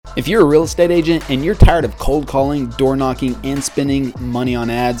If you're a real estate agent and you're tired of cold calling, door knocking, and spending money on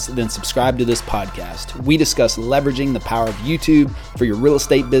ads, then subscribe to this podcast. We discuss leveraging the power of YouTube for your real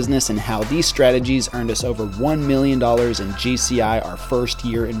estate business and how these strategies earned us over $1 million in GCI our first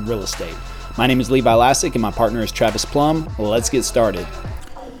year in real estate. My name is Levi Lascsak and my partner is Travis Plum. Let's get started.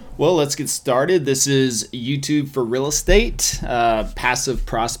 Well, let's get started. This is YouTube for real estate, passive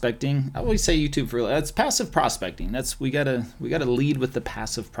prospecting. I always say YouTube for that's passive prospecting. We gotta lead with the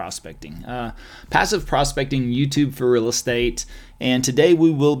passive prospecting. Passive prospecting, YouTube for real estate. And today we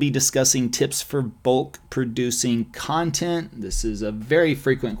will be discussing tips for bulk producing content. This is a very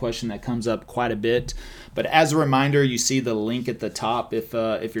frequent question that comes up quite a bit. But as a reminder, you see the link at the top if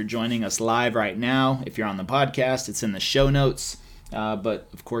you're joining us live right now. If you're on the podcast, it's in the show notes. But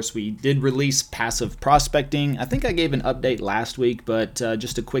of course, we did release passive prospecting. I think I gave an update last week, but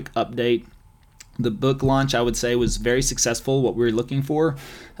just a quick update. The book launch, I would say, was very successful, what we were looking for.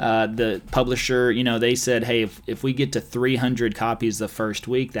 The publisher, they said, hey, if we get to 300 copies the first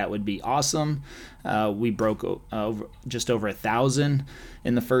week, that would be awesome. We broke just over 1,000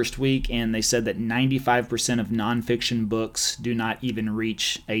 in the first week, and they said that 95% of nonfiction books do not even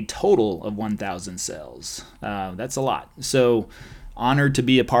reach a total of 1,000 sales. That's a lot. So honored to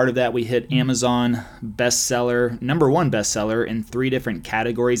be a part of that. We hit Amazon bestseller, #1 bestseller in 3 different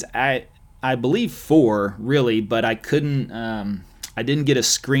categories. I believe 4 really, but I couldn't. I didn't get a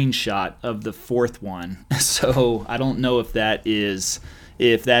screenshot of the 4th one, so I don't know if that is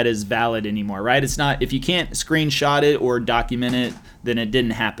valid anymore. Right? It's not. If you can't screenshot it or document it, then it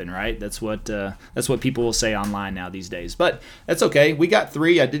didn't happen. Right? That's what people will say online now these days. But that's okay. We got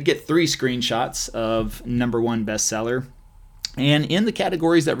 3. I did get 3 screenshots of #1 bestseller. And in the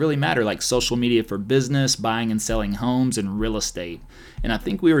categories that really matter, like social media for business, buying and selling homes, and real estate. And I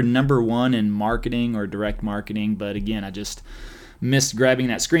think we were #1 in marketing or direct marketing, but again, I just missed grabbing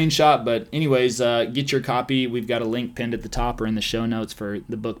that screenshot. But anyways, get your copy. We've got a link pinned at the top or in the show notes for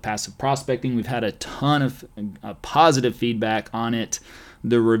the book Passive Prospecting. We've had a ton of positive feedback on it.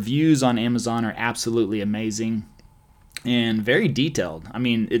 The reviews on Amazon are absolutely amazing and very detailed. I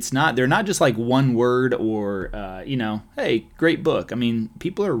mean, they're not just like one word or, hey, great book. I mean,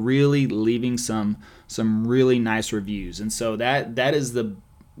 people are really leaving some really nice reviews. And so that is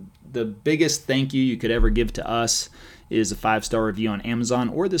the biggest thank you could ever give to us is a 5-star review on Amazon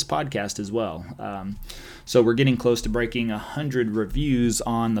or this podcast as well. So we're getting close to breaking 100 reviews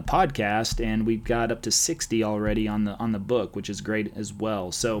on the podcast, and we've got up to 60 already on the book, which is great as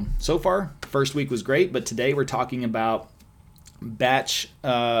well. So far, first week was great, but today we're talking about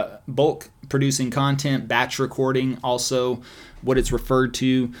bulk producing content, batch recording, also what it's referred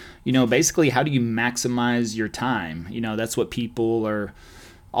to. Basically, how do you maximize your time? That's what people are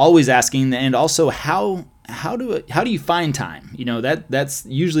always asking, and also how do you find time? That's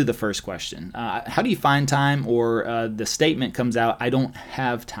usually the first question. How do you find time? Or the statement comes out, I don't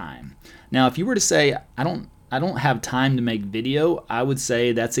have time. Now, if you were to say, I don't have time to make video, I would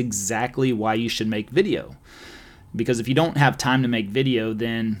say that's exactly why you should make video. Because if you don't have time to make video,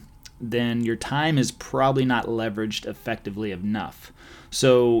 then your time is probably not leveraged effectively enough.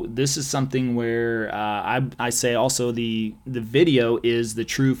 So this is something where I say also the video is the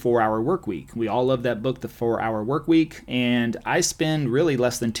true 4-hour work week. We all love that book, The 4-Hour Work Week, and I spend really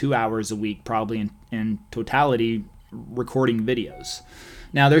less than 2 hours a week probably in totality recording videos.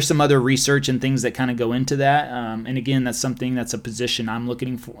 Now, there's some other research and things that kind of go into that, and again, that's a position I'm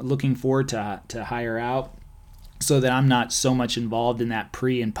looking for to hire out, so that I'm not so much involved in that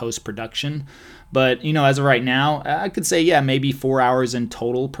pre and post production. But as of right now, I could say maybe 4 hours in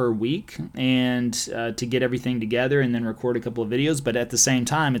total per week, and to get everything together and then record a couple of videos. But at the same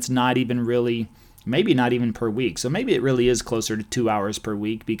time, it's not even really, maybe not even per week. So maybe it really is closer to 2 hours per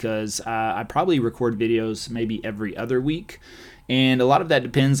week, because I probably record videos maybe every other week. And a lot of that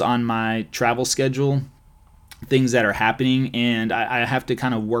depends on my travel schedule, things that are happening, and I have to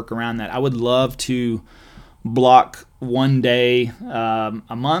kind of work around that. I would love to block one day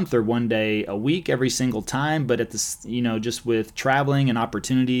a month or one day a week every single time, but at this, just with traveling and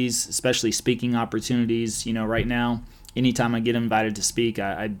opportunities, especially speaking opportunities, right now, anytime I get invited to speak,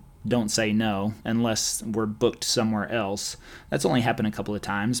 I don't say no unless we're booked somewhere else. That's only happened a couple of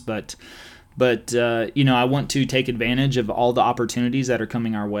times, but I want to take advantage of all the opportunities that are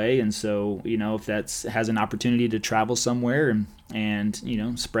coming our way. And so, if that's has an opportunity to travel somewhere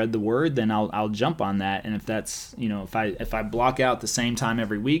and spread the word, then I'll jump on that. And if that's, if I block out the same time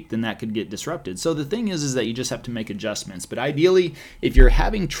every week, then that could get disrupted. So the thing is that you just have to make adjustments. But ideally, if you're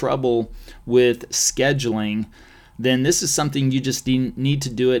having trouble with scheduling, then this is something you just need to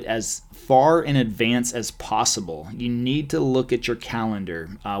do it as far in advance as possible. You need to look at your calendar.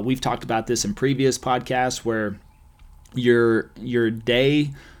 We've talked about this in previous podcasts where your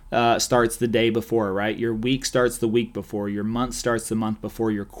day starts the day before, right? Your week starts the week before, your month starts the month before,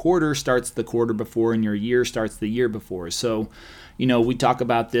 your quarter starts the quarter before, and your year starts the year before. So, we talk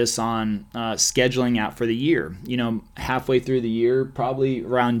about this on scheduling out for the year. Halfway through the year, probably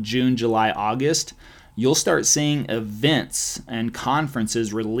around June, July, August, you'll start seeing events and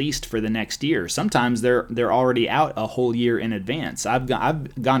conferences released for the next year. Sometimes they're already out a whole year in advance. I've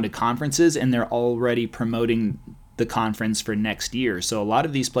gone to conferences and they're already promoting the conference for next year. So a lot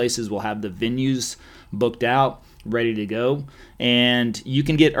of these places will have the venues booked out, ready to go, and you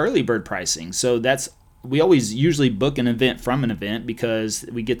can get early bird pricing. So we always usually book an event from an event because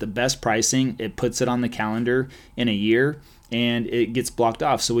we get the best pricing. It puts it on the calendar in a year and it gets blocked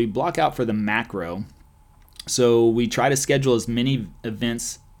off. So we block out for the macro. So we try to schedule as many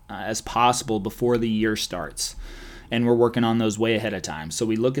events as possible before the year starts. And we're working on those way ahead of time. So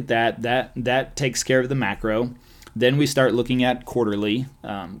we look at that takes care of the macro. Then we start looking at quarterly.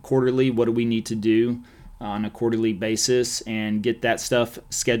 Quarterly, what do we need to do on a quarterly basis and get that stuff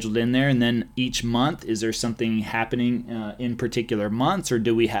scheduled in there? And then each month, is there something happening in particular months, or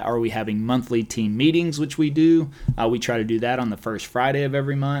are we having monthly team meetings, which we do? We try to do that on the first Friday of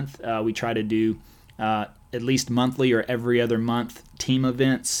every month. We try to do at least monthly or every other month team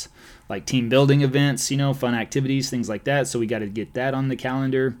events, like team building events, fun activities, things like that. So we got to get that on the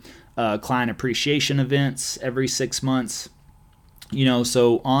calendar. Client appreciation events every 6 months,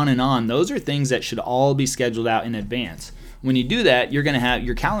 so on and on. Those are things that should all be scheduled out in advance. When you do that, you're going to have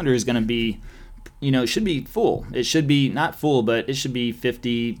your calendar is going to be, it should be full. It should be not full, but it should be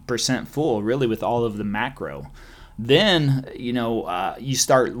 50% full, really, with all of the macro. Then, you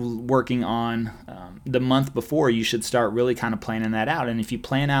start working on the month before. You should start really kind of planning that out. And if you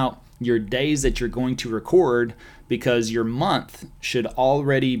plan out your days that you're going to record, because your month should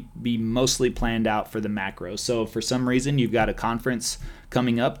already be mostly planned out for the macro. So if for some reason you've got a conference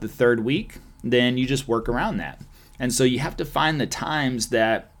coming up the third week, then you just work around that. And so you have to find the times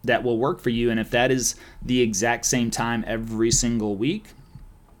that will work for you. And if that is the exact same time every single week,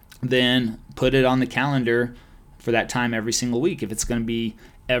 then put it on the calendar for that time every single week. If it's going to be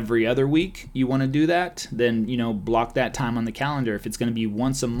every other week you want to do that, then block that time on the calendar. If it's going to be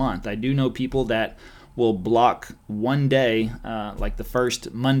once a month, I do know people that will block one day, like the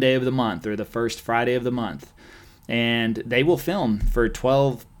first Monday of the month or the first Friday of the month, and they will film for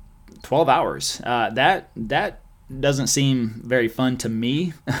 12 hours. That doesn't seem very fun to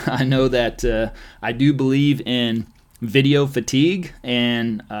me. I know that I do believe in video fatigue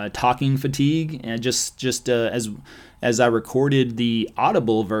and talking fatigue, and just as I recorded the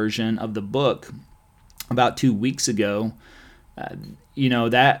Audible version of the book about 2 weeks ago,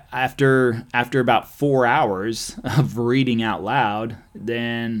 that after about 4 hours of reading out loud,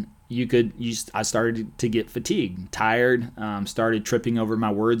 then I started to get fatigued, tired, started tripping over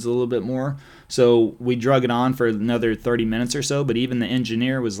my words a little bit more. So we drug it on for another 30 minutes or so, but even the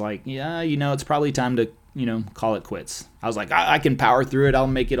engineer was like, yeah, it's probably time to, call it quits. I was like, I can power through it. I'll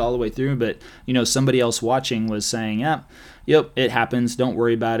make it all the way through. But, somebody else watching was saying, yep, it happens. Don't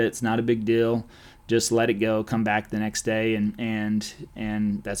worry about it. It's not a big deal. Just let it go, come back the next day,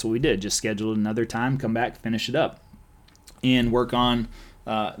 and that's what we did. Just scheduled another time, come back, finish it up, and work on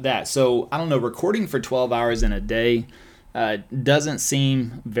that. So I don't know, recording for 12 hours in a day doesn't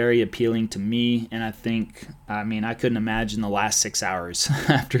seem very appealing to me, and I couldn't imagine the last 6 hours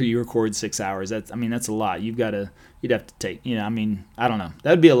after you record 6 hours. That's a lot. You'd have to take, I don't know. That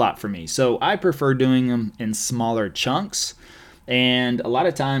would be a lot for me. So I prefer doing them in smaller chunks. And a lot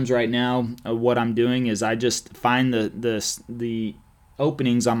of times right now, what I'm doing is I just find the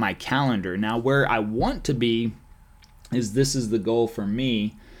openings on my calendar. Now, where I want to be this is the goal for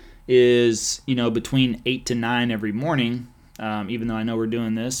me, is between 8 to 9 every morning. Even though I know we're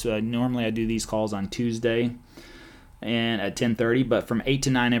doing this, normally I do these calls on Tuesday and at 10:30, but from 8 to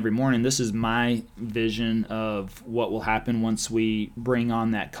 9 every morning. This is my vision of what will happen once we bring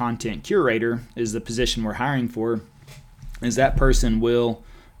on that content curator. Is the position we're hiring for. Is that person will,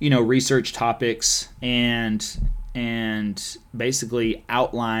 research topics and basically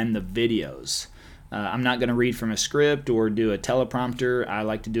outline the videos. I'm not going to read from a script or do a teleprompter. I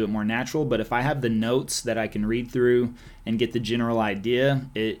like to do it more natural. But if I have the notes that I can read through and get the general idea,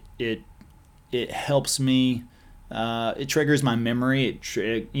 it helps me. It triggers my memory.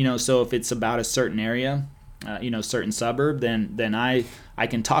 So if it's about a certain area, certain suburb, then I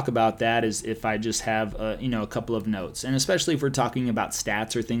can talk about that as if I just have a couple of notes. And especially if we're talking about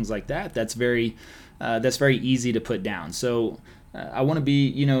stats or things like that, that's very easy to put down. So I want to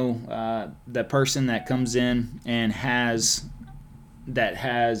be that person that comes in and has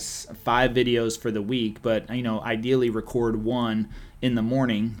 5 videos for the week, but ideally record one in the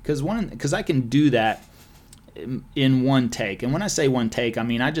morning, because I can do that in one take. And when I say one take, I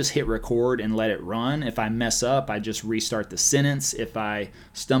mean I just hit record and let it run. If I mess up, I just restart the sentence. If I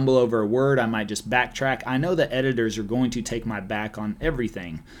stumble over a word, I might just backtrack. I know that editors are going to take my back on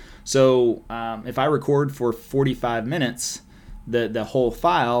everything. So if I record for 45 minutes, the whole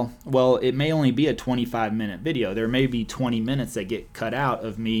file, well, it may only be a 25-minute video. There may be 20 minutes that get cut out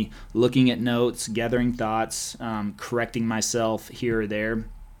of me looking at notes, gathering thoughts, correcting myself here or there.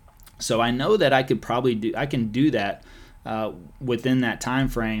 So I know that I can do that within that time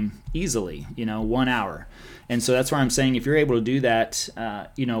frame easily, 1 hour. And so that's why I'm saying if you're able to do that,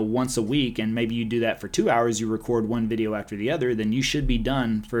 once a week, and maybe you do that for 2 hours, you record one video after the other, then you should be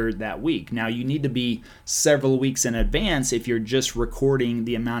done for that week. Now you need to be several weeks in advance if you're just recording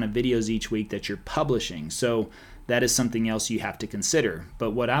the amount of videos each week that you're publishing. So that is something else you have to consider.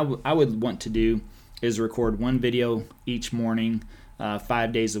 But what I would want to do is record one video each morning,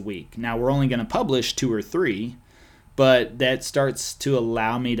 5 days a week. Now we're only going to publish 2 or 3, but that starts to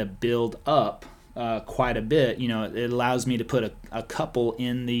allow me to build up quite a bit. It allows me to put a couple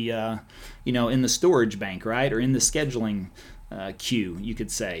in the in the storage bank, right, or in the scheduling queue, you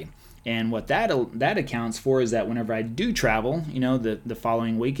could say. And what that accounts for is that whenever I do travel, the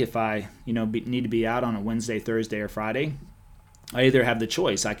following week, if I need to be out on a Wednesday, Thursday, or Friday, I either have the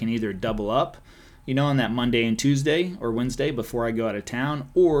choice. I can either double up on that Monday and Tuesday or Wednesday before I go out of town,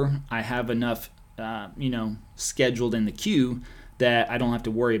 or I have enough, scheduled in the queue that I don't have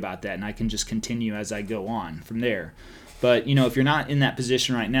to worry about that, and I can just continue as I go on from there. But, if you're not in that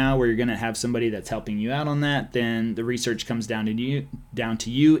position right now where you're going to have somebody that's helping you out on that, then the research comes down to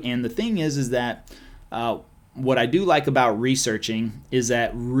you. And the thing is that what I do like about researching is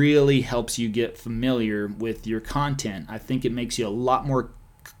that really helps you get familiar with your content. I think it makes you a lot more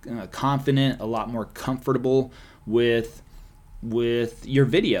confident, a lot more comfortable with your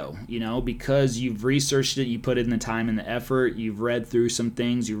video, because you've researched it, you put in the time and the effort, you've read through some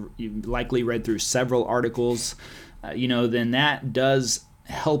things, you've likely read through several articles, then that does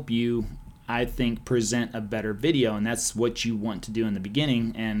help you, I think, present a better video. And that's what you want to do in the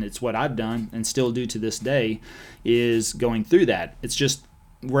beginning, and it's what I've done and still do to this day, is going through that. It's just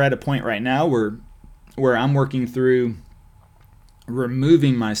we're at a point right now where I'm working through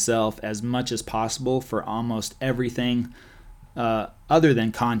removing myself as much as possible for almost everything other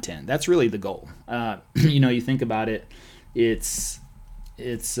than content. That's really the goal. You think about it, it's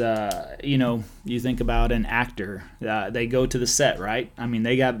you think about an actor, they go to the set, right? I mean,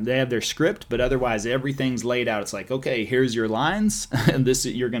 they have their script, but otherwise everything's laid out. It's like, okay, here's your lines, and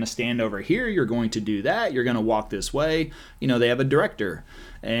you're going to stand over here, you're going to do that, you're going to walk this way. They have a director,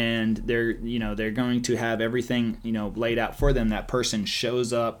 and they're going to have everything laid out for them. That person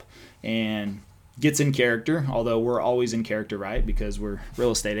shows up and gets in character, although we're always in character, right, because we're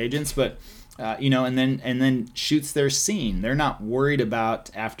real estate agents, but and then shoots their scene. They're not worried about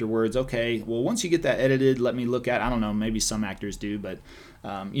afterwards, okay, well, once you get that edited, let me look at, I don't know, maybe some actors do, but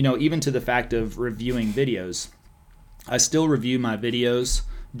even to the fact of reviewing videos, I still review my videos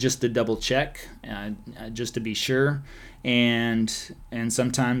just to double check, just to be sure. And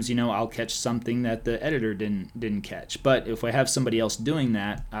sometimes I'll catch something that the editor didn't catch. But if I have somebody else doing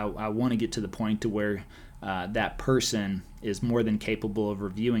that, I want to get to the point to where that person is more than capable of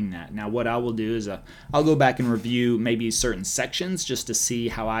reviewing that. Now, what I will do is I'll go back and review maybe certain sections just to see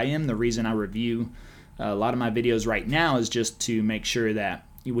how I am. The reason I review a lot of my videos right now is just to make sure that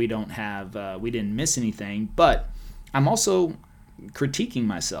we didn't miss anything. But I'm also critiquing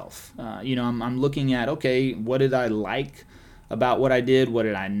myself. I'm looking at, okay, what did I like about what I did? What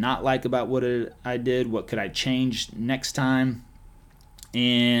did I not like about what I did? What could I change next time?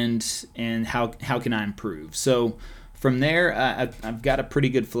 And how can I improve? So from there, I've got a pretty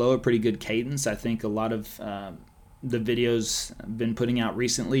good flow, a pretty good cadence. I think a lot of the videos I've been putting out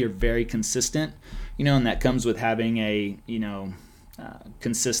recently are very consistent, and that comes with having a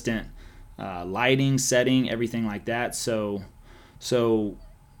consistent lighting, setting, everything like that. So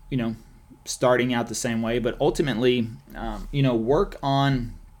starting out the same way, but ultimately, work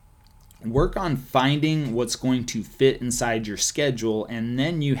on finding what's going to fit inside your schedule, and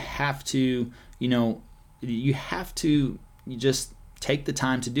then you have to just take the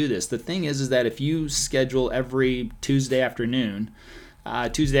time to do this. The thing is that if you schedule every Tuesday afternoon,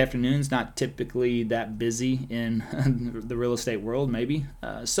 Tuesday afternoon's not typically that busy in the real estate world, maybe.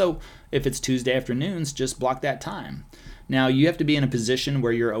 So if it's Tuesday afternoons, just block that time. Now you have to be in a position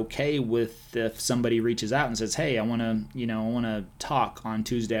where you're okay with if somebody reaches out and says, "Hey, I want to talk on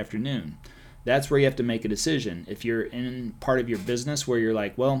Tuesday afternoon." That's where you have to make a decision. If you're in part of your business where you're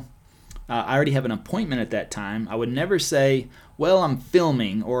like, well, I already have an appointment at that time, I would never say, well, I'm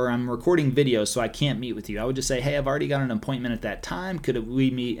filming or I'm recording videos, so I can't meet with you. I would just say, hey, I've already got an appointment at that time. Could we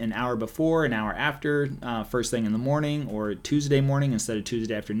meet an hour before, an hour after, first thing in the morning, or Tuesday morning instead of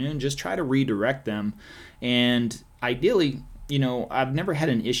Tuesday afternoon? Just try to redirect them. And ideally, I've never had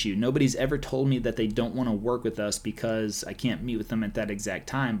an issue. Nobody's ever told me that they don't want to work with us because I can't meet with them at that exact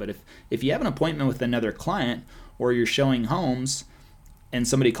time. But if you have an appointment with another client or you're showing homes and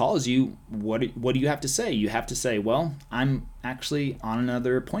somebody calls you, what do you have to say? You have to say, well, I'm actually on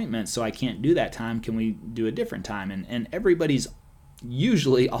another appointment, so I can't do that time. Can we do a different time? And everybody's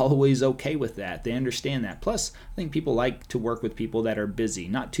usually always okay with that. They understand that. Plus, I think people like to work with people that are busy.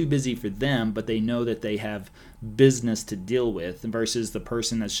 Not too busy for them, but they know that they have business to deal with versus the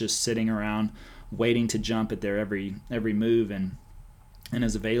person that's just sitting around waiting to jump at their every move and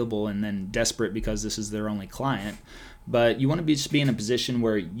is available and then desperate because this is their only client. But you want to just be in a position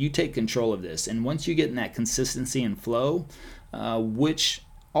where you take control of this. And once you get in that consistency and flow, which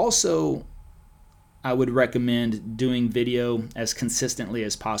also I would recommend doing video as consistently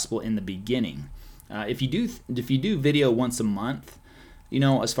as possible in the beginning. If you do video once a month,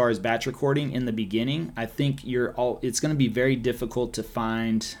 as far as batch recording in the beginning, I think it's going to be very difficult to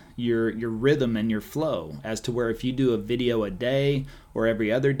find your rhythm and your flow as to where if you do a video a day or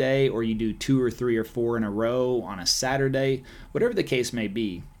every other day, or you do 2 or 3 or 4 in a row on a Saturday, whatever the case may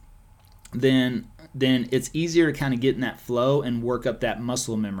be, then it's easier to kind of get in that flow and work up that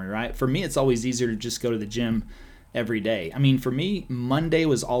muscle memory, right? For me, it's always easier to just go to the gym every day. I mean, for me, Monday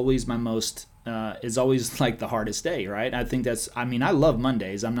was always is always like the hardest day, right? I love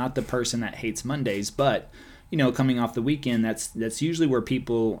Mondays. I'm not the person that hates Mondays, but coming off the weekend, that's usually where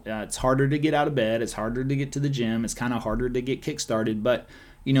people, it's harder to get out of bed. It's harder to get to the gym. It's kind of harder to get kick-started, but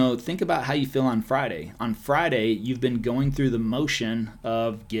think about how you feel on Friday. On Friday, you've been going through the motion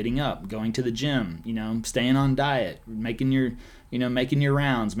of getting up, going to the gym, staying on diet, making your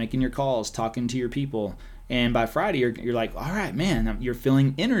rounds, making your calls, talking to your people. And by Friday, you're like, all right, man, you're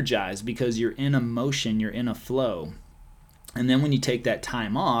feeling energized because you're in a motion, you're in a flow. And then when you take that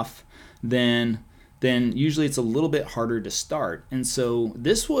time off, then usually it's a little bit harder to start. And so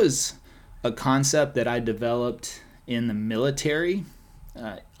this was a concept that I developed in the military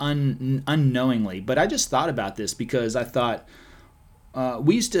unknowingly, but I just thought about this because I thought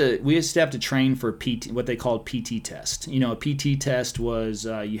we used to have to train for PT, what they called PT test. A PT test was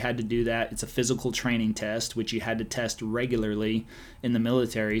you had to do that. It's a physical training test, which you had to test regularly in the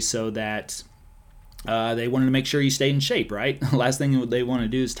military so that they wanted to make sure you stayed in shape, right? The last thing they want to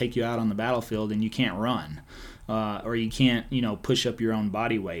do is take you out on the battlefield and you can't run or you can't, push up your own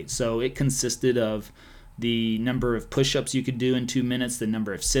body weight. So it consisted of the number of push-ups you could do in 2 minutes, the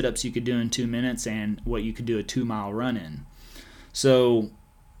number of sit-ups you could do in 2 minutes, and what you could do a 2-mile run in. So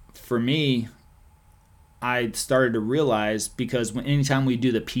for me, I started to realize, because anytime we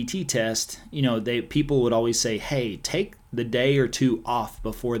do the PT test, people would always say, hey, take the day or 2 off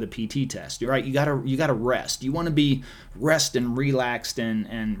before the PT test. Right? You gotta rest. You want to be rest and relaxed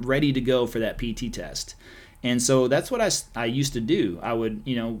and ready to go for that PT test. And so that's what I used to do. I would,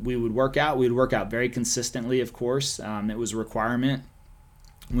 we would work out. We would work out very consistently, of course. It was a requirement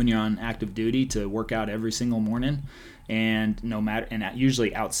when you're on active duty to work out every single morning, and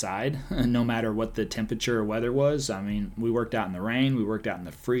usually outside, no matter what the temperature or weather was. I mean, we worked out in the rain. We worked out in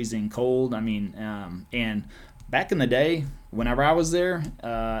the freezing cold. And back in the day, whenever I was there,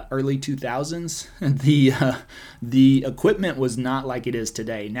 early 2000s, the equipment was not like it is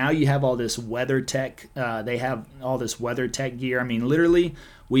today. Now you have all this weather tech. They have all this weather tech gear. I mean, literally,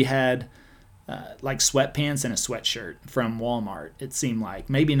 we had like sweatpants and a sweatshirt from Walmart. It seemed like,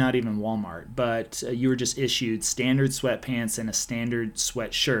 maybe not even Walmart, but you were just issued standard sweatpants and a standard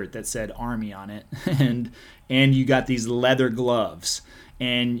sweatshirt that said Army on it, and you got these leather gloves,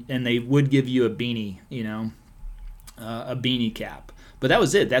 and they would give you a beanie, a beanie cap. But that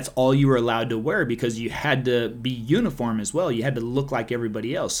was it. That's all you were allowed to wear because you had to be uniform as well. You had to look like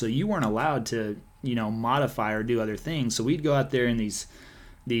everybody else. So you weren't allowed to, modify or do other things. So we'd go out there in these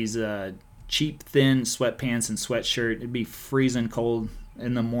cheap, thin sweatpants and sweatshirt. It'd be freezing cold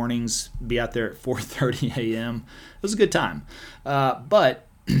in the mornings, be out there at 4:30 a.m. It was a good time. But,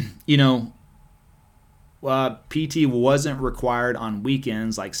 PT wasn't required on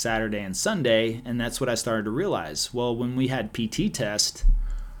weekends like Saturday and Sunday, and that's what I started to realize. Well, when we had PT test,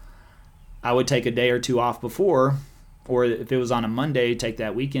 I would take a day or two off before, or if it was on a Monday, take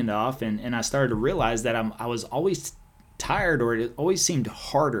that weekend off, and I started to realize that I was always tired, or it always seemed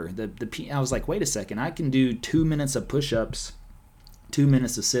harder. I was like, wait a second, I can do 2 minutes of push-ups, 2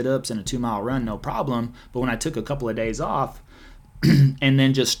 minutes of sit-ups, and a 2-mile run, no problem. But when I took a couple of days off and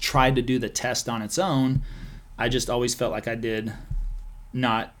then just tried to do the test on its own, I just always felt like I did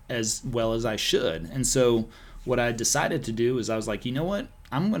not as well as I should. And so what I decided to do is I was like, you know what?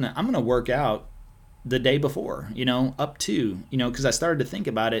 I'm gonna work out the day before, up to, because I started to think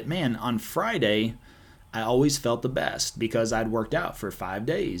about it. Man, on Friday, I always felt the best because I'd worked out for 5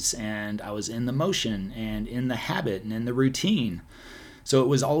 days and I was in the motion and in the habit and in the routine. So it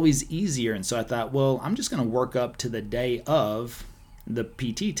was always easier. And so I thought, well, I'm just going to work up to the day of the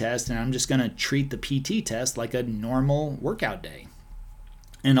PT test, and I'm just going to treat the PT test like a normal workout day.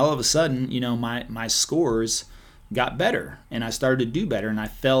 And all of a sudden, my scores got better, and I started to do better, and I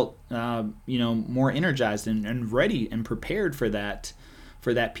felt, more energized and ready and prepared for that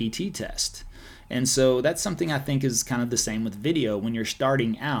PT test. And so that's something I think is kind of the same with video. When you're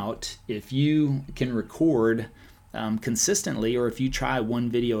starting out, if you can record consistently, or if you try one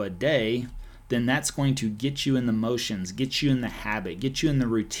video a day, then that's going to get you in the motions, get you in the habit, get you in the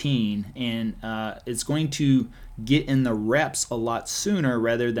routine, and it's going to get in the reps a lot sooner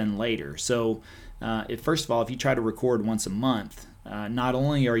rather than later. So first of all, if you try to record once a month, not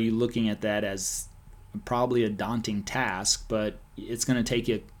only are you looking at that as probably a daunting task, but it's going to take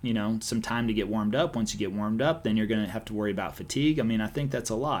you, some time to get warmed up. Once you get warmed up, then you're going to have to worry about fatigue. I mean, I think that's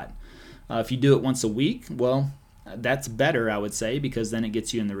a lot. If you do it once a week, well, that's better, I would say, because then it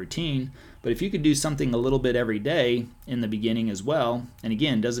gets you in the routine. But if you could do something a little bit every day in the beginning as well, and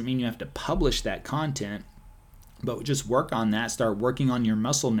again, doesn't mean you have to publish that content, but just work on that, start working on your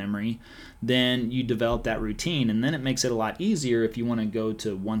muscle memory, then you develop that routine. And then it makes it a lot easier if you want to go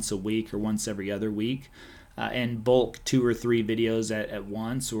to once a week or once every other week and bulk 2 or 3 videos at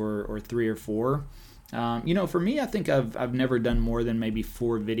once, or 3 or 4. For me, I think I've never done more than maybe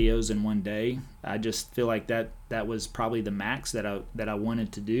 4 videos in one day. I just feel like that was probably the max that I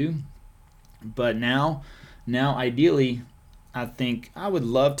wanted to do. But now ideally, I think I would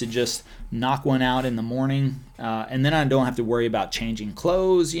love to just knock one out in the morning, and then I don't have to worry about changing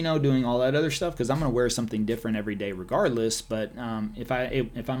clothes, doing all that other stuff, because I'm going to wear something different every day regardless. But if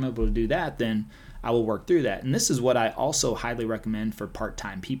I'm able to do that, then I will work through that. And this is what I also highly recommend for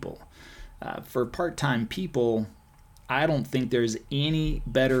part-time people. For part-time people, I don't think there's any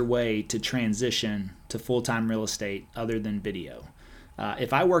better way to transition to full-time real estate other than video.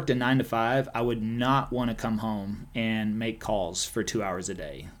 If I worked a 9 to 5, I would not want to come home and make calls for 2 hours a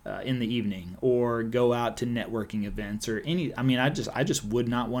day in the evening, or go out to networking events or I just would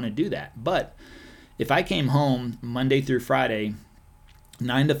not want to do that. But if I came home Monday through Friday,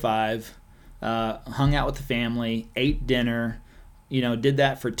 9 to 5, hung out with the family, ate dinner, did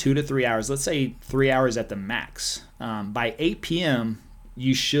that for 2 to 3 hours, let's say 3 hours at the max. By 8 p.m.,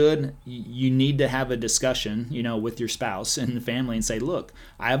 you need to have a discussion, with your spouse and the family and say, look,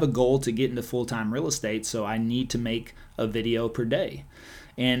 I have a goal to get into full-time real estate, so I need to make a video per day.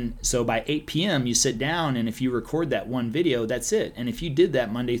 And so by 8 p.m., you sit down, and if you record that one video, that's it. And if you did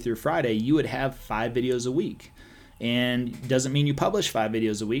that Monday through Friday, you would have 5 videos a week. And it doesn't mean you publish 5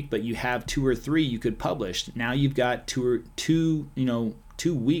 videos a week, but you have 2 or 3 you could publish. Now you've got 2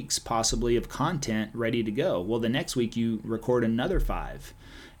 weeks possibly of content ready to go. Well, the next week you record another 5,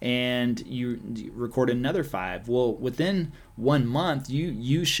 and you record another 5. Well, within 1 month,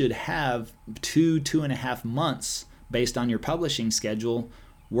 you should have 2.5 months based on your publishing schedule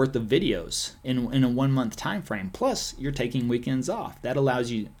worth of videos in a 1 month time frame. Plus, you're taking weekends off. That allows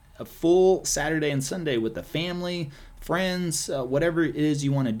you a full Saturday and Sunday with the family, friends, whatever it is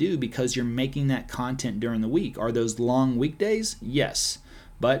you want to do, because you're making that content during the week. Are those long weekdays? Yes.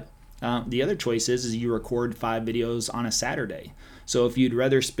 But the other choice is you record 5 videos on a Saturday. So if you'd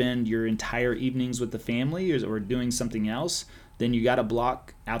rather spend your entire evenings with the family or doing something else, then you got to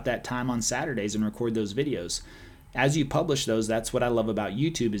block out that time on Saturdays and record those videos. As you publish those, that's what I love about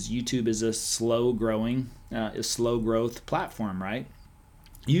YouTube, is YouTube is a slow growth platform, right?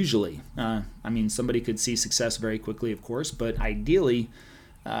 Usually. Somebody could see success very quickly, of course, but ideally,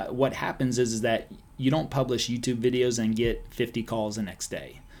 what happens is that you don't publish YouTube videos and get 50 calls the next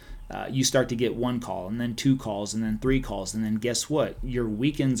day. you start to get one call and then 2 calls and then 3 calls. And then guess what? Your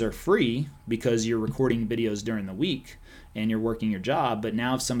weekends are free because you're recording videos during the week and you're working your job. But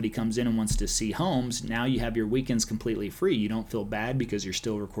now if somebody comes in and wants to see homes, now you have your weekends completely free. You don't feel bad because you're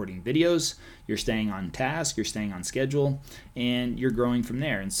still recording videos, you're staying on task, you're staying on schedule, and you're growing from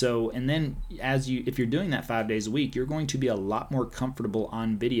there. And then if you're doing that 5 days a week, you're going to be a lot more comfortable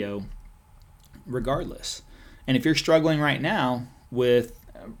on video regardless. And if you're struggling right now with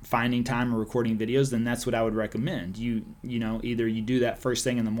finding time or recording videos, then that's what I would recommend. You know, either you do that first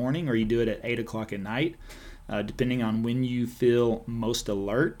thing in the morning or you do it at 8 o'clock at night, depending on when you feel most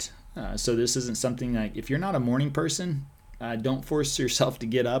alert. So this isn't something like, if you're not a morning person, don't force yourself to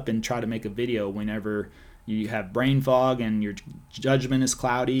get up and try to make a video whenever you have brain fog and your judgment is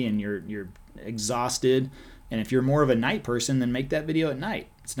cloudy and you're exhausted. And if you're more of a night person, then make that video at night.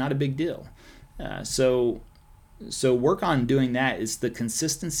 It's not a big deal. So work on doing that. It's the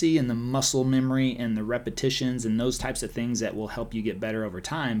consistency and the muscle memory and the repetitions and those types of things that will help you get better over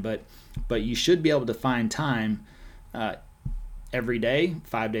time. But you should be able to find time every day,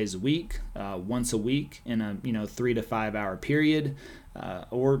 5 days a week, once a week in a 3 to 5 hour period.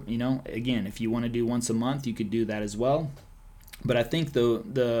 Or again, if you want to do once a month, you could do that as well. But I think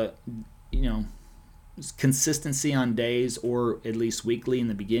the consistency on days, or at least weekly in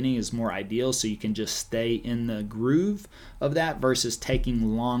the beginning, is more ideal, so you can just stay in the groove of that versus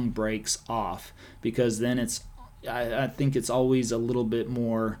taking long breaks off, because then I think it's always a little bit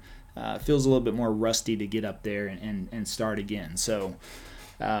more feels a little bit more rusty to get up there and start again. So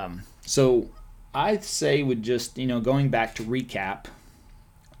I say, with just going back to recap,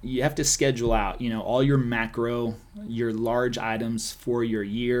 you have to schedule out, all your macro, your large items for your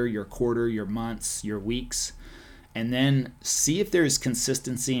year, your quarter, your months, your weeks, and then see if there's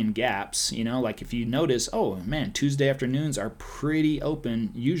consistency and gaps. Like if you notice, oh man, Tuesday afternoons are pretty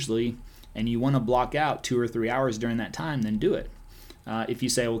open usually, and you want to block out 2 or 3 hours during that time, then do it. If you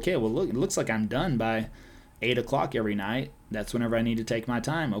say, okay, well, look, it looks like I'm done by 8 o'clock every night, that's whenever I need to take my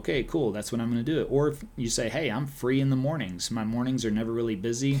time. Okay, cool, that's when I'm going to do it. Or if you say, hey, I'm free in the mornings. My mornings are never really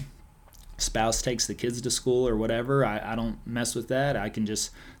busy. Spouse takes the kids to school or whatever. I don't mess with that.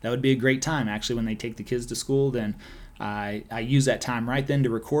 That would be a great time. Actually, when they take the kids to school, then I use that time right then to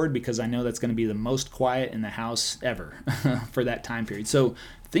record, because I know that's going to be the most quiet in the house ever for that time period. So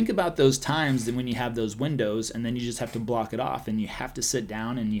think about those times when you have those windows, and then you just have to block it off, and you have to sit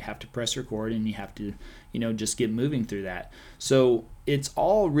down and you have to press record, and you have to, just get moving through that. So it's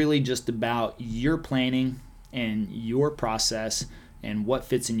all really just about your planning and your process and what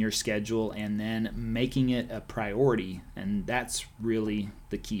fits in your schedule, and then making it a priority. And that's really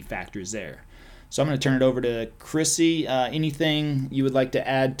the key factors there. So I'm going to turn it over to Chrissy. Anything you would like to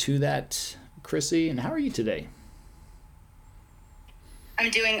add to that, Chrissy? And how are you today? I'm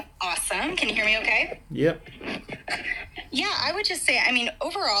doing awesome. Can you hear me okay? Yep. Yeah, I would just say,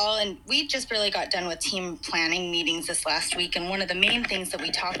 overall, and we just really got done with team planning meetings this last week, and one of the main things that we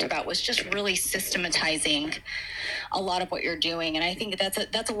talked about was just really systematizing a lot of what you're doing. And I think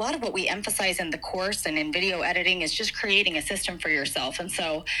that's a lot of what we emphasize in the course and in video editing, is just creating a system for yourself. And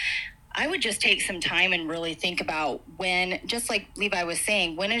so I would just take some time and really think about when, just like Levi was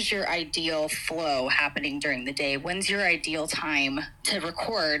saying, when is your ideal flow happening during the day? When's your ideal time to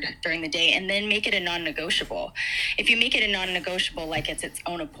record during the day? And then make it a non-negotiable. If you make it a non-negotiable, like it's its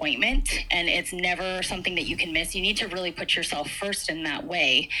own appointment and it's never something that you can miss, you need to really put yourself first in that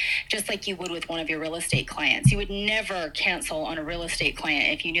way, just like you would with one of your real estate clients. You would never cancel on a real estate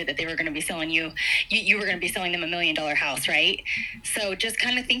client if you knew that they were going to be selling you were going to be selling them $1 million house, right? So just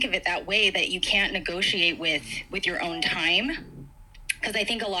kind of think of it that way, that you can't negotiate with your own time. Because I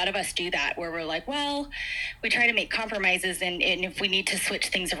think a lot of us do that, where we're like, well, we try to make compromises, and if we need to switch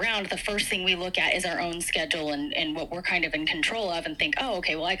things around, the first thing we look at is our own schedule and what we're kind of in control of, and think, oh,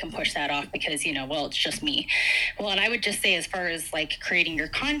 okay, well, I can push that off because, well, it's just me. Well, and I would just say, as far as like creating your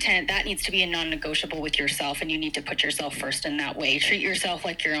content, that needs to be a non-negotiable with yourself, and you need to put yourself first in that way. Treat yourself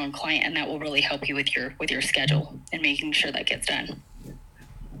like your own client, and that will really help you with your schedule and making sure that gets done.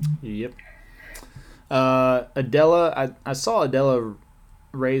 Yep. Adela, I saw Adela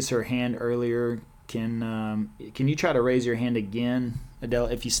raise her hand earlier. Can you try to raise your hand again,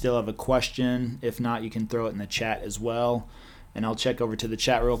 Adela, if you still have a question? If not, you can throw it in the chat as well, and I'll check over to the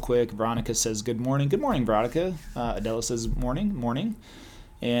chat real quick. Veronica says good morning. Good morning, Veronica. Adela says morning.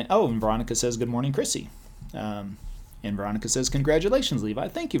 And Veronica says good morning, Chrissy. And Veronica says congratulations, Levi.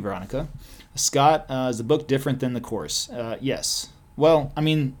 Thank you, Veronica. Scott, is the book different than the course? Yes. Well,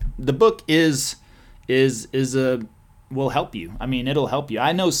 the book will help you. It'll help you.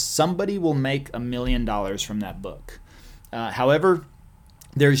 I know somebody will make $1 million from that book. However,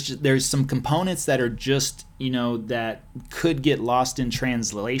 there's some components that are just, that could get lost in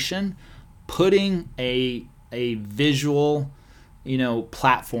translation. Putting a visual,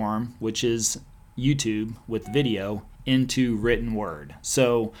 platform, which is YouTube with video, into written word.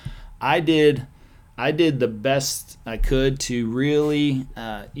 So I did the best I could to really,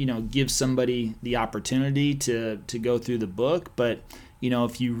 give somebody the opportunity to go through the book. But,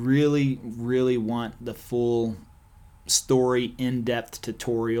 if you really, really want the full story, in-depth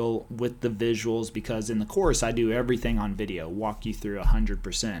tutorial with the visuals, because in the course I do everything on video, walk you through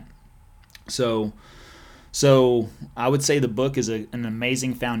 100%. So I would say the book is an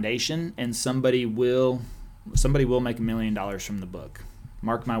amazing foundation, and somebody will make $1 million from the book.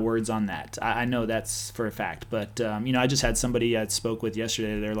 Mark my words on that. I know that's for a fact. But I just had somebody I spoke with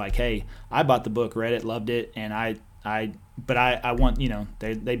yesterday. They're like, "Hey, I bought the book, read it, loved it, and I want,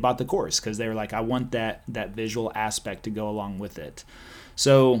 they bought the course because they were like, I want that visual aspect to go along with it."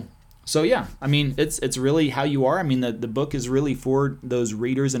 So yeah, I mean, it's really how you are. I mean, the book is really for those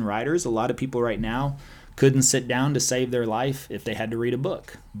readers and writers. A lot of people right now couldn't sit down to save their life if they had to read a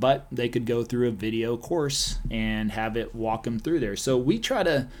book, but they could go through a video course and have it walk them through there. So we try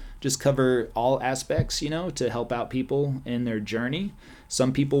to just cover all aspects, to help out people in their journey.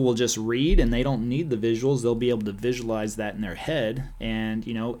 Some people will just read and they don't need the visuals. They'll be able to visualize that in their head and,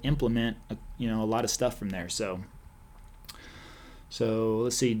 implement, a lot of stuff from there. So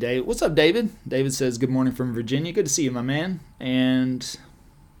let's see, Dave. What's up, David? David says, "Good morning from Virginia. Good to see you, my man." And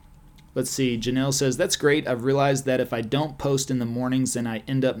let's see, Janelle says, "That's great. I've realized that if I don't post in the mornings, then I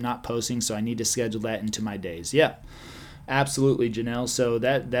end up not posting, so I need to schedule that into my days." Yeah, absolutely, Janelle. So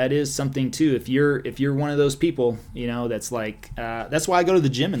that is something too. If you're one of those people, that's like, that's why I go to the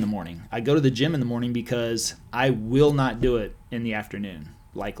gym in the morning. I go to the gym in the morning because I will not do it in the afternoon,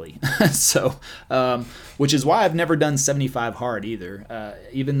 likely. So, which is why I've never done 75 hard either.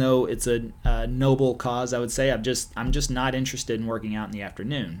 Even though it's a noble cause, I would say I'm just not interested in working out in the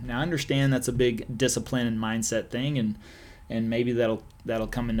afternoon. Now I understand that's a big discipline and mindset thing, and maybe that'll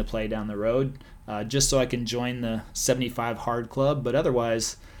come into play down the road, just so I can join the 75 hard club. But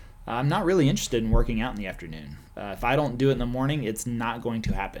otherwise, I'm not really interested in working out in the afternoon. If I don't do it in the morning, it's not going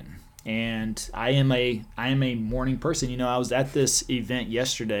to happen. And I am a morning person. I was at this event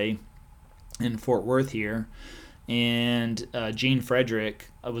yesterday in Fort Worth here, and Gene Frederick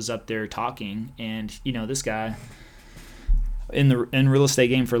was up there talking, and this guy in real estate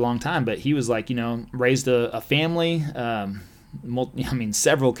game for a long time, but he was like, raised a family,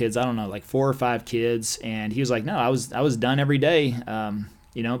 several kids, I don't know, like 4 or 5 kids, and he was like, no, I was done every day.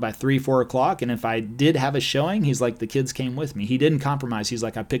 By 3-4 o'clock. And if I did have a showing, he's like, the kids came with me. He didn't compromise. He's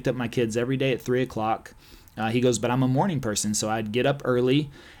like, I picked up my kids every day at 3 o'clock. He goes, but I'm a morning person, so I'd get up early.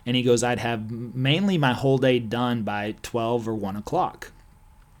 And he goes, I'd have mainly my whole day done by 12 or 1 o'clock.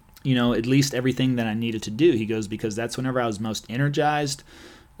 At least everything that I needed to do. He goes, because that's whenever I was most energized,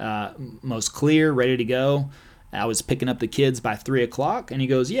 most clear, ready to go. I was picking up the kids by 3 o'clock, and he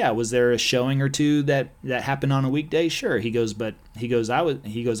goes, yeah, was there a showing or two that happened on a weekday? Sure. He goes,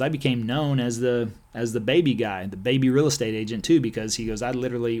 I became known as the baby guy, the baby real estate agent too, because he goes, I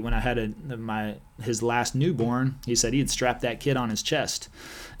literally, when I had his last newborn, he said he'd strap that kid on his chest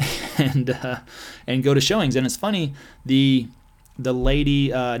and go to showings. And it's funny, the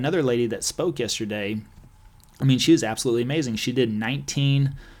lady, another lady that spoke yesterday, she was absolutely amazing. She did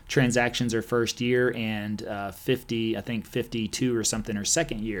 19 transactions her first year and 52 or something her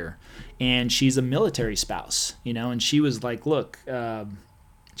second year, and she's a military spouse, and she was like, look,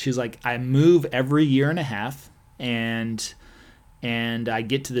 she's like, I move every year and a half, and I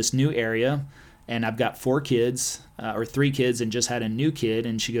get to this new area, and I've got 4 kids or 3 kids and just had a new kid,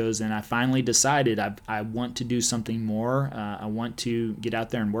 and she goes, and I finally decided I want to do something more. I want to get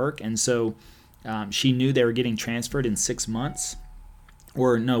out there and work. And so she knew they were getting transferred in 6 months,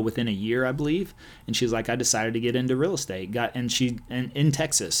 or no, within a year, I believe. And she's like, I decided to get into real estate. And in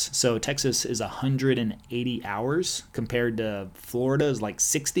Texas. So Texas is 180 hours compared to Florida is like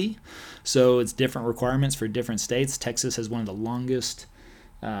 60. So it's different requirements for different states. Texas has one of the longest,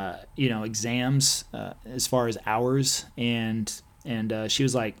 exams as far as hours. And she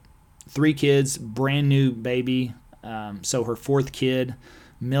was like, 3 kids, brand new baby. So her 4th kid,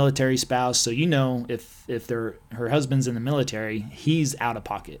 military spouse. So if her husband's in the military, he's out of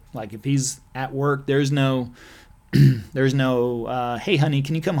pocket. Like if he's at work, there's no hey honey,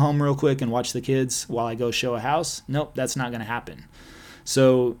 can you come home real quick and watch the kids while I go show a house? Nope, that's not going to happen.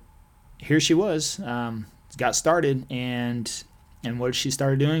 So here she was, got started, and what did she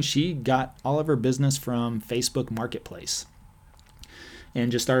start doing? She got all of her business from Facebook Marketplace.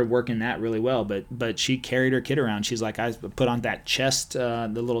 and just started working that really well. But she carried her kid around. She's like, I put on that chest, the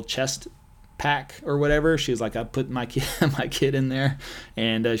little chest pack or whatever. She's like, I put my kid in there,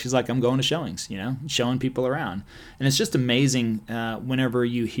 and she's like, I'm going to showings, showing people around. And it's just amazing whenever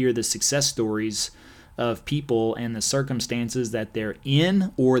you hear the success stories of people and the circumstances that they're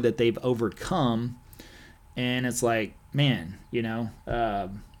in or that they've overcome. And it's like, man,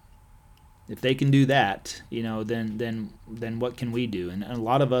 if they can do that, then what can we do? And a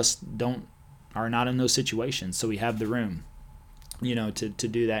lot of us are not in those situations, so we have the room, to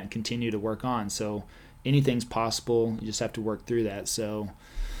do that and continue to work on. So anything's possible. You just have to work through that. So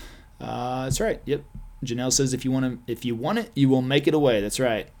that's right. Yep. Janelle says, if you want it, you will make it away. That's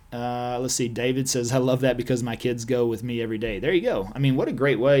right. Let's see. David says, I love that because my kids go with me every day. There you go. I mean, what a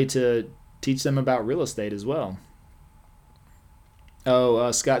great way to teach them about real estate as well.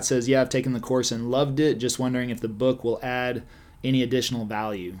 Scott says, yeah, I've taken the course and loved it. Just wondering if the book will add any additional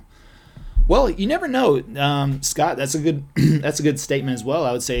value. Well, you never know, Scott. That's a good statement as well.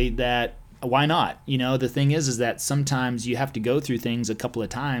 I would say that why not? The thing is that sometimes you have to go through things a couple of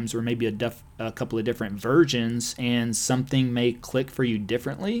times, or maybe a couple of different versions, and something may click for you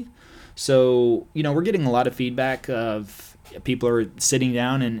differently. So, we're getting a lot of feedback of people are sitting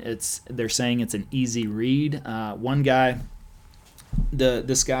down and they're saying it's an easy read. One guy,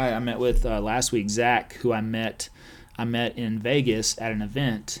 this guy I met with last week, Zach, who I met in Vegas at an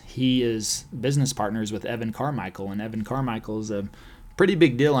event. He is business partners with Evan Carmichael, and Evan Carmichael is a pretty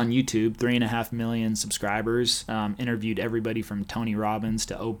big deal on YouTube, 3.5 million subscribers, interviewed everybody from Tony Robbins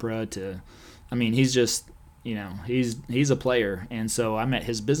to Oprah to, he's just, he's a player. And so I met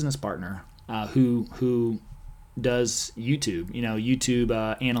his business partner who does YouTube, YouTube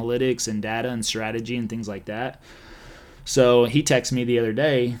analytics and data and strategy and things like that. So he texted me the other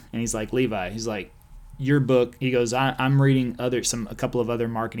day and he's like, Levi, he's like, your book, he goes, I'm reading a couple of other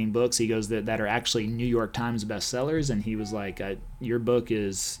marketing books, he goes, that are actually New York Times bestsellers, and he was like, your book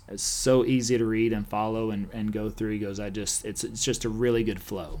is so easy to read and follow and go through. He goes, it's just a really good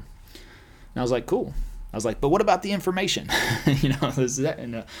flow. And I was like, cool. I was like, but what about the information?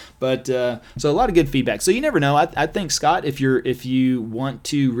 But so a lot of good feedback. So you never know. I think, Scott, if you want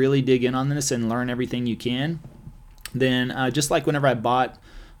to really dig in on this and learn everything you can, then just like whenever I bought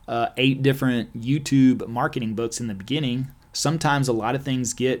 8 different YouTube marketing books in the beginning, sometimes a lot of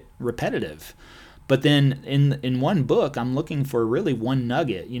things get repetitive. But then in one book, I'm looking for really one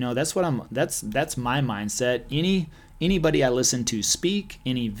nugget. That's my mindset. Anybody I listen to speak,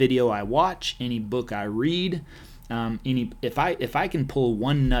 any video I watch, any book I read, if I can pull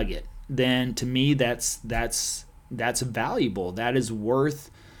one nugget, then to me that's valuable. That is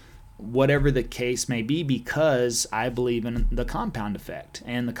worth whatever the case may be, because I believe in the compound effect.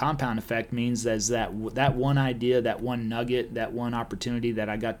 And the compound effect means that one idea, that one nugget, that one opportunity that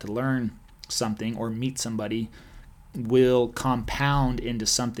I got to learn something or meet somebody will compound into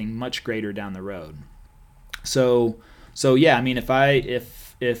something much greater down the road. So yeah, I've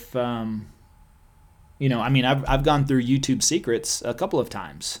gone through YouTube Secrets a couple of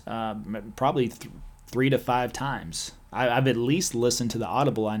times, probably 3 to 5 times. I've at least listened to the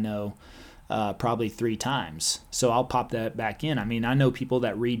Audible, I know, probably 3 times. So I'll pop that back in. I know people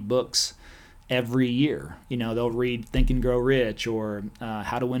that read books every year. They'll read Think and Grow Rich, or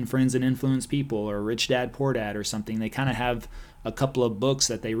How to Win Friends and Influence People, or Rich Dad, Poor Dad, or something. They kind of have a couple of books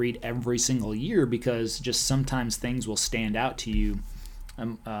that they read every single year, because just sometimes things will stand out to you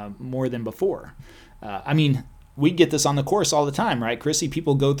more than before. We get this on the course all the time, right, Chrissy?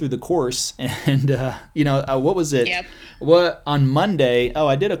 People go through the course and, what was it? Yep. What, on Monday,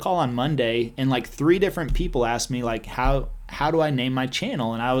 I did a call on Monday, and like 3 different people asked me, like, how do I name my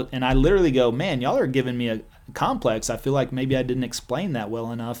channel? And I literally go, man, y'all are giving me a complex. I feel like maybe I didn't explain that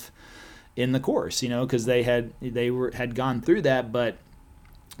well enough in the course, because they had gone through that, but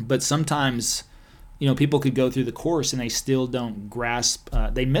sometimes, people could go through the course and they still don't grasp,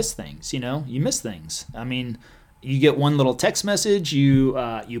 they miss things, you miss things. You get one little text message, you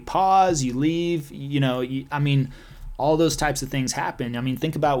pause, you leave, all those types of things happen.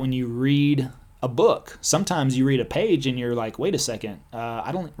 Think about when you read a book. Sometimes you read a page and you're like, wait a second,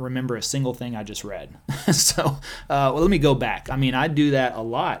 I don't remember a single thing I just read. So let me go back. I do that a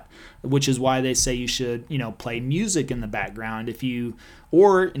lot, which is why they say you should, play music in the background.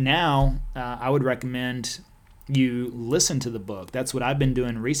 I would recommend you listen to the book. That's what I've been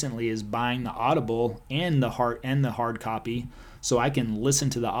doing recently, is buying the Audible and the hard copy, so I can listen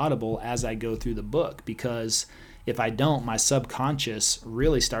to the Audible as I go through the book. Because if I don't, my subconscious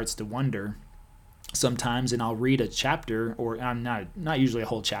really starts to wonder sometimes, and I'll read a chapter, or I'm not usually a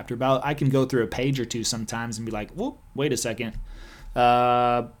whole chapter, but I can go through a page or two sometimes and be like, whoop, wait a second.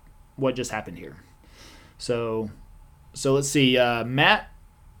 what just happened here. So let's see. Matt,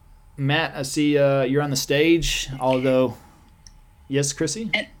 I see you're on the stage. Although, yes,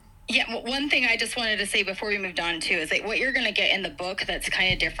 Chrissy. Yeah, one thing I just wanted to say before we moved on too is that what you're going to get in the book that's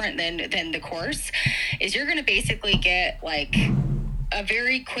kind of different than the course is you're going to basically get like a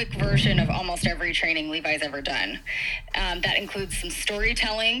very quick version of almost every training Levi's ever done. That includes some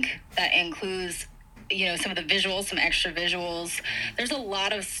storytelling. That includes some of the visuals, some extra visuals. There's a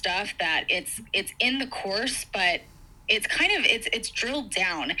lot of stuff that it's in the course, but it's kind of it's drilled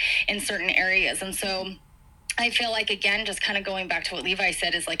down in certain areas, and so I feel like, again, just kind of going back to what Levi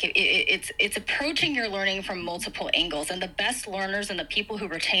said, is like it's approaching your learning from multiple angles. And the best learners and the people who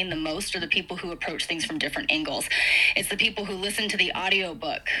retain the most are the people who approach things from different angles. It's the people who listen to the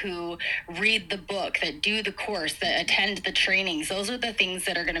audiobook, who read the book, that do the course, that attend the trainings. Those are the things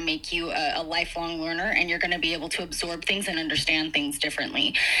that are going to make you a lifelong learner, and you're going to be able to absorb things and understand things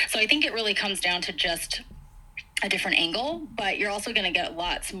differently. So I think it really comes down to just a different angle, but you're also going to get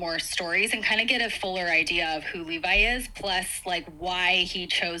lots more stories and kind of get a fuller idea of who Levi is, plus like why he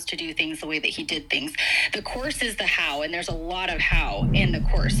chose to do things the way that he did things. The course is the how, and there's a lot of how in the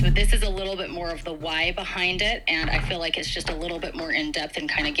course, but this is a little bit more of the why behind it, and I feel like it's just a little bit more in depth and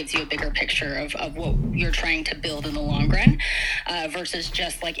kind of gives you a bigger picture of what you're trying to build in the long run, versus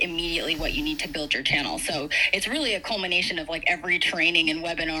just like immediately what you need to build your channel. So it's really a culmination of like every training and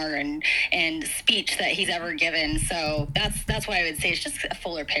webinar and speech that he's ever given. So that's why I would say it's just a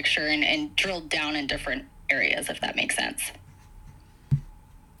fuller picture and drilled down in different areas, if that makes sense.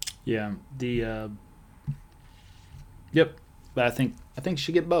 Yeah. Yep. But I think you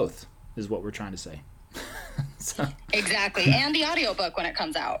should get both, is what we're trying to say. So. Exactly. And the audiobook when it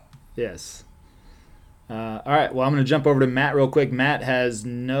comes out. Yes. All right. Well, I'm going to jump over to Matt real quick. Matt has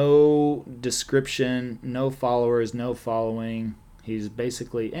no description, no followers, no following. He's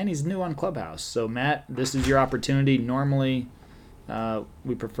basically, and he's new on Clubhouse. So Matt, this is your opportunity. Normally,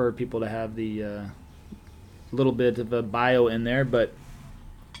 we prefer people to have the little bit of a bio in there, but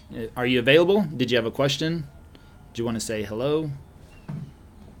are you available? Did you have a question? Do you want to say hello?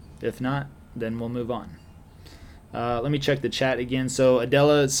 If not, then we'll move on. Let me check the chat again. So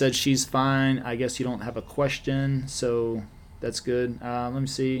Adela said she's fine. I guess you don't have a question, so that's good. Let me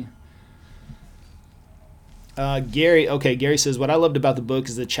see. Gary says, what I loved about the book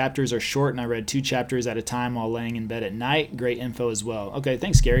is the chapters are short, and I read 2 chapters at a time while laying in bed at night. Great info as well. Okay,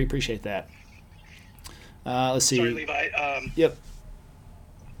 thanks, Gary. Appreciate that. Let's see. Sorry, Levi. Yep.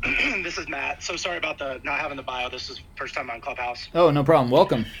 This is Matt. So sorry about the not having the bio. This is first time on Clubhouse. Oh, no problem.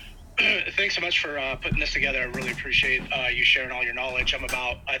 Welcome. Thanks so much for putting this together. I really appreciate you sharing all your knowledge. I'm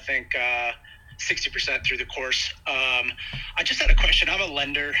about, I think, 60% through the course. I just had a question. I'm a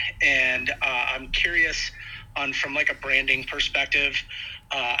lender, and I'm curious from like a branding perspective.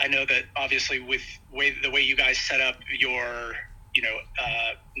 I know that obviously with the way you guys set up your,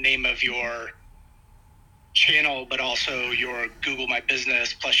 name of your channel, but also your Google My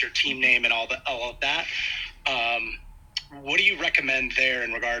Business plus your team name and all of that. What do you recommend there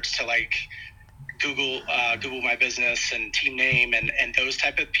in regards to like Google My Business and team name and those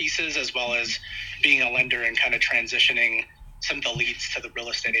type of pieces, as well as being a lender and kind of transitioning some of the leads to the real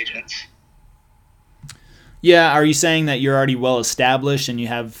estate agents? Yeah, are you saying that you're already well established and you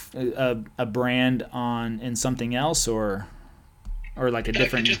have a brand in something else, or like a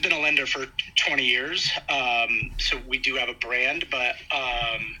different? I've just been a lender for 20 years, so we do have a brand, but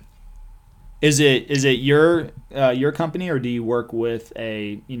is it your company, or do you work with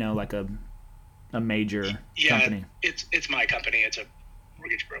a like a major company? It's my company. It's a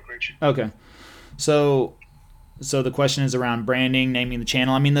mortgage brokerage. Okay, so the question is around branding, naming the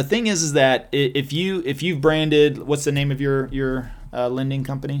channel. I mean, the thing is that if you've branded, what's the name of your lending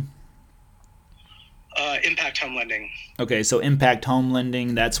company? Impact Home Lending. Okay, so Impact Home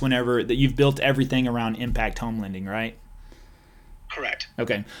Lending. That's whenever that you've built everything around Impact Home Lending, right? Correct.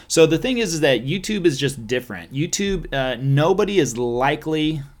 Okay, so the thing is that YouTube is just different. YouTube, nobody is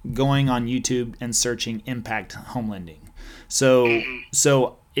likely going on YouTube and searching Impact Home Lending.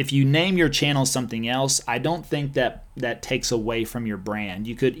 So if you name your channel something else, I don't think that takes away from your brand.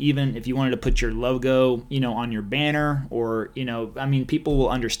 You could even, if you wanted to put your logo, on your banner, or I mean, people will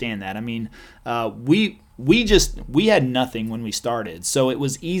understand that. I mean, we had nothing when we started, so it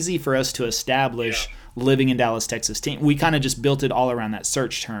was easy for us to establish. Yeah. Living in Dallas, Texas team. We kind of just built it all around that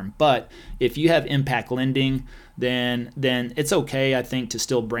search term. But if you have Impact Lending, then it's okay, I think, to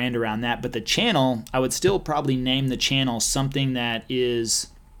still brand around that. But the channel, I would still probably name the channel something that is,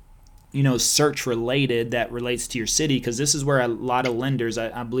 search related, that relates to your city, because this is where a lot of lenders,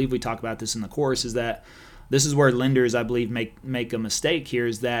 I believe we talk about this in the course, is that this is where lenders, I believe, make a mistake here,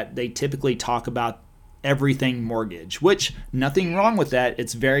 is that they typically talk about everything mortgage, which nothing wrong with that.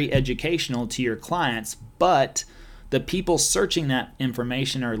 It's very educational to your clients, but the people searching that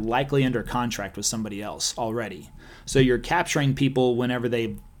information are likely under contract with somebody else already. So you're capturing people whenever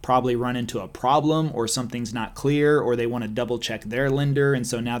they probably run into a problem or something's not clear or they want to double check their lender. And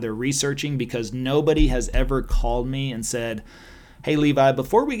so now they're researching, because nobody has ever called me and said, hey, Levi,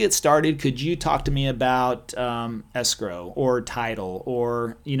 before we get started, could you talk to me about escrow or title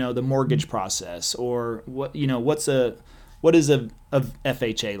or, the mortgage process, or what is a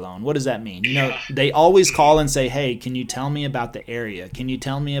FHA loan? What does that mean? They always call and say, hey, can you tell me about the area? Can you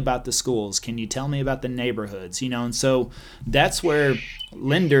tell me about the schools? Can you tell me about the neighborhoods? And so that's where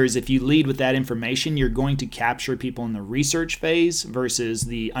lenders, if you lead with that information, you're going to capture people in the research phase versus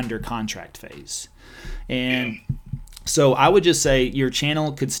the under contract phase. And so I would just say your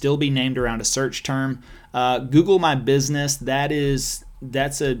channel could still be named around a search term. Google My Business,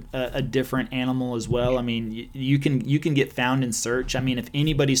 that's a different animal as well. I mean, you can get found in search. I mean, if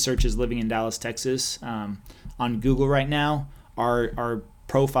anybody searches living in Dallas, Texas, on Google right now, our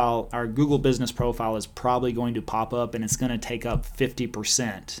profile, our Google business profile is probably going to pop up, and it's going to take up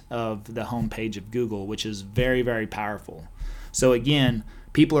 50% of the homepage of Google, which is very, very powerful. So again,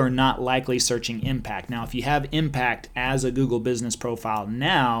 people are not likely searching impact. Now, if you have impact as a Google business profile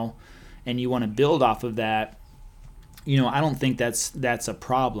now, and you want to build off of that, I don't think that's a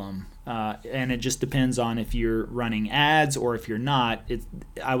problem. And it just depends on if you're running ads or if you're not.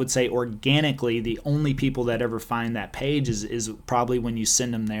 I would say organically, the only people that ever find that page is probably when you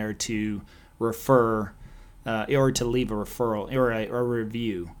send them there to refer or to leave a referral or a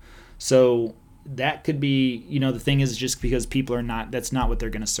review. So that could be, the thing is, just because people are not, that's not what they're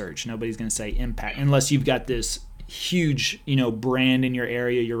going to search. Nobody's going to say impact unless you've got this huge, brand in your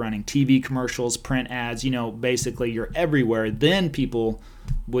area. You're running TV commercials, print ads, basically you're everywhere. Then people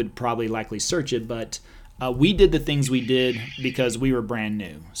would probably likely search it. But we did the things we did because we were brand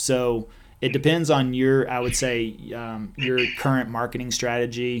new. So it depends on your current marketing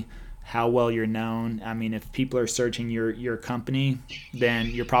strategy, how well you're known. I mean, if people are searching your company, then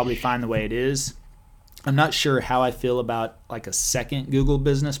you're probably fine the way it is. I'm not sure how I feel about like a second Google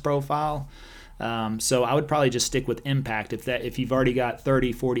business profile. So I would probably just stick with impact. If you've already got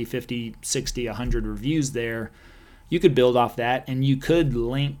 30, 40, 50, 60, 100 reviews there, you could build off that, and you could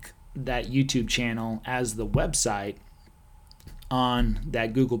link that YouTube channel as the website on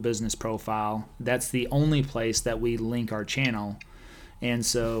that Google business profile. That's the only place that we link our channel. And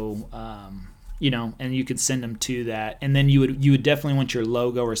so, and you could send them to that. And then you would definitely want your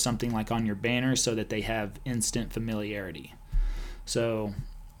logo or something like on your banner so that they have instant familiarity. So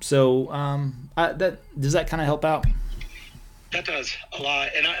that does that kind of help out? That does a lot.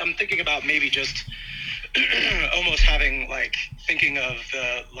 And I'm thinking about maybe just almost having thinking of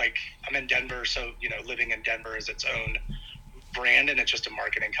I'm in Denver. So, living in Denver is its own brand, and it's just a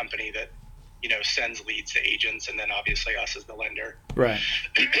marketing company that, sends leads to agents, and then obviously us as the lender. Right.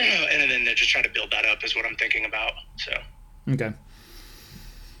 And then they just try to build that up is what I'm thinking about. So. Okay.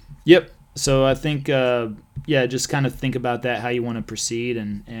 Yep. So I think, just kind of think about that, how you want to proceed,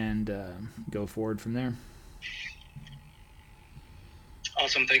 and go forward from there.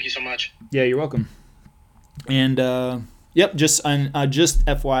 Awesome. Thank you so much. Yeah, you're welcome. And just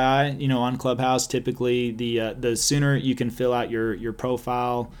FYI, on Clubhouse, typically the sooner you can fill out your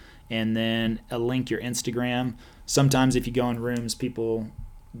profile and then link your Instagram. Sometimes if you go in rooms, people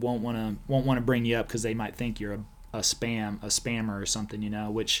won't want to bring you up because they might think you're a spammer or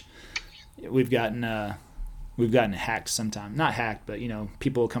something, which we've gotten hacked sometimes. Not hacked, but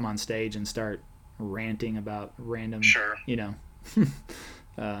people will come on stage and start ranting about random, sure.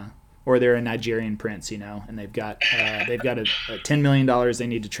 Or they're a Nigerian prince, and they've got a $10 million they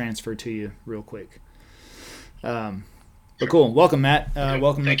need to transfer to you real quick. But cool. Welcome, Matt.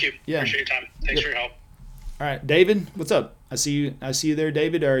 Welcome. Thank you. Yeah. Appreciate your time. Thanks for your help. All right, David, what's up? I see you there,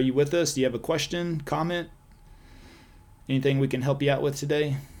 David. Are you with us? Do you have a question, comment? Anything we can help you out with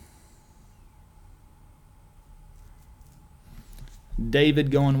today?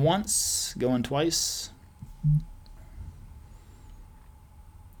 David going once, going twice.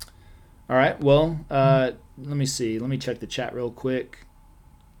 All right, well, let me see. Let me check the chat real quick.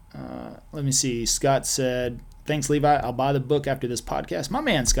 Let me see. Scott said, thanks, Levi. I'll buy the book after this podcast. My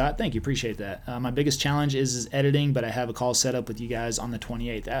man, Scott. Thank you. Appreciate that. My biggest challenge is editing, but I have a call set up with you guys on the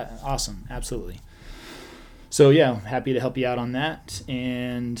 28th. Awesome. Absolutely. So, yeah, happy to help you out on that.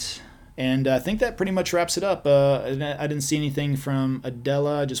 And I think that pretty much wraps it up. I didn't see anything from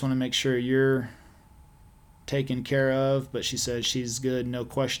Adela. I just want to make sure you're taken care of, but she says she's good, no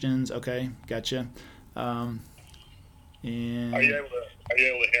questions. Okay, gotcha. And Are you able to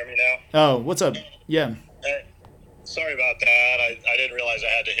hear me now? oh, what's up? Yeah. Hey, sorry about that. I didn't realize I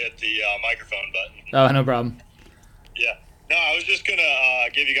had to hit the microphone button. Oh, no problem. Yeah. No, I was just gonna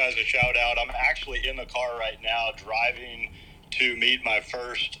give you guys a shout out. I'm actually in the car right now, driving to meet my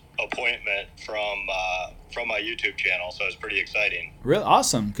first appointment from my YouTube channel. So it's pretty exciting. Real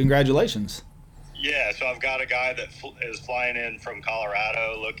awesome. Congratulations. Yeah, so I've got a guy that is flying in from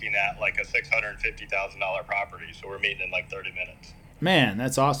Colorado looking at like a $650,000 property. So we're meeting in like 30 minutes. Man,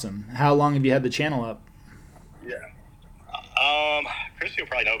 that's awesome. How long have you had the channel up? Yeah. Christy will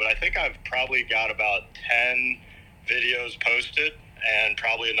probably know, but I think I've probably got about 10 videos posted and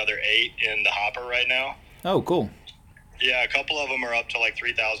probably another 8 in the hopper right now. Oh, cool. Yeah, a couple of them are up to like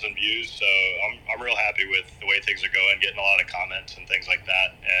 3,000 views, so I'm real happy with the way things are going, getting a lot of comments and things like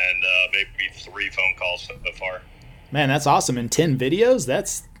that, and maybe 3 phone calls so far. Man, that's awesome. And 10 videos?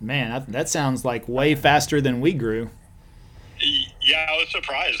 That sounds like way faster than we grew. Yeah, I was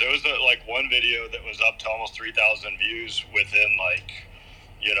surprised. There was like one video that was up to almost 3,000 views within like,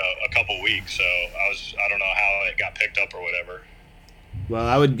 a couple weeks. So I don't know how it got picked up or whatever. Well,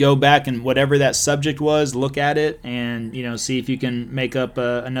 I would go back and whatever that subject was, look at it and, see if you can make up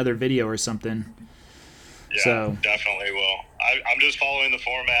another video or something. Yeah, so definitely will. I'm just following the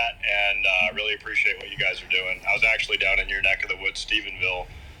format and really appreciate what you guys are doing. I was actually down in your neck of the woods, Stephenville,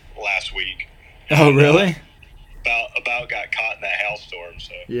 last week. Oh, really? About got caught in that hailstorm.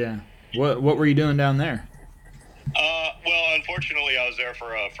 So yeah. What were you doing down there? Well, unfortunately, I was there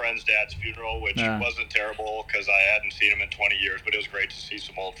for a friend's dad's funeral, which wasn't terrible because I hadn't seen him in 20 years, but it was great to see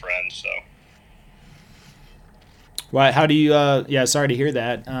some old friends. So. Well, how do you? Sorry to hear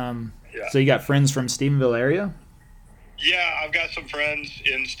that. Yeah. So you got friends from Stephenville area? Yeah, I've got some friends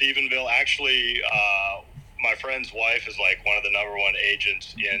in Stephenville. Actually, my friend's wife is like one of the #1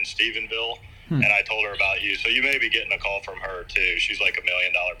 agents in Stephenville. And I told her about you, so you may be getting a call from her too. She's like $1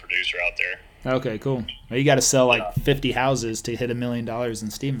 million producer out there. Okay, cool. Well, you got to sell like 50 houses to hit $1 million in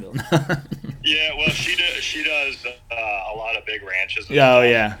Stephenville. Yeah, well, she does a lot of big ranches. Oh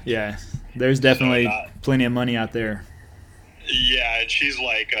yeah. There's definitely plenty of money out there. Yeah, and she's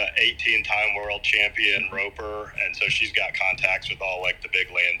like a 18-time world champion roper, and so she's got contacts with all like the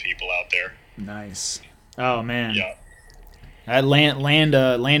big land people out there. Nice. Oh man. Yeah. That land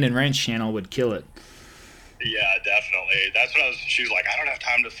and ranch channel would kill it. Yeah, definitely. That's what she was like, I don't have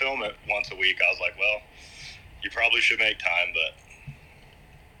time to film it once a week. I was like, well, you probably should make time, but.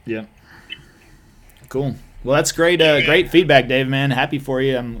 Yeah. Cool. Well, that's great. Great feedback, Dave, man. Happy for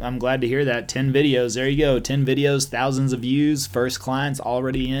you. I'm glad to hear that. 10 videos. There you go. 10 videos, thousands of views, first clients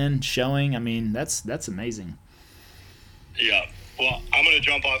already in, showing. I mean, that's amazing. Yeah. Well, I'm going to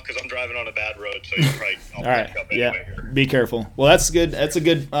jump off because I'm driving on a bad road, so you'll probably all right. Up anyway. Yeah. Be careful. Well, that's good. That's a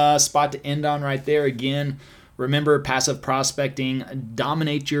good spot to end on right there. Again, remember, passive prospecting,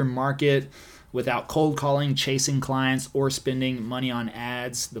 dominate your market without cold calling, chasing clients, or spending money on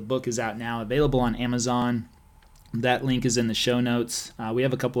ads. The book is out now, available on Amazon. That link is in the show notes. We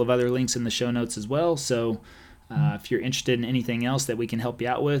have a couple of other links in the show notes as well. So if you're interested in anything else that we can help you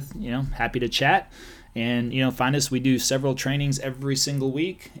out with, happy to chat. And find us. We do several trainings every single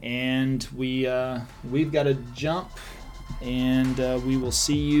week, and we've got to jump, and we will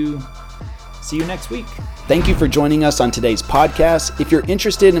see you next week. Thank you for joining us on today's podcast. If you're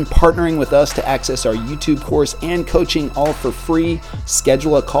interested in partnering with us to access our YouTube course and coaching all for free,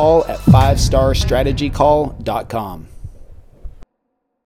 schedule a call at 5starstrategycall.com.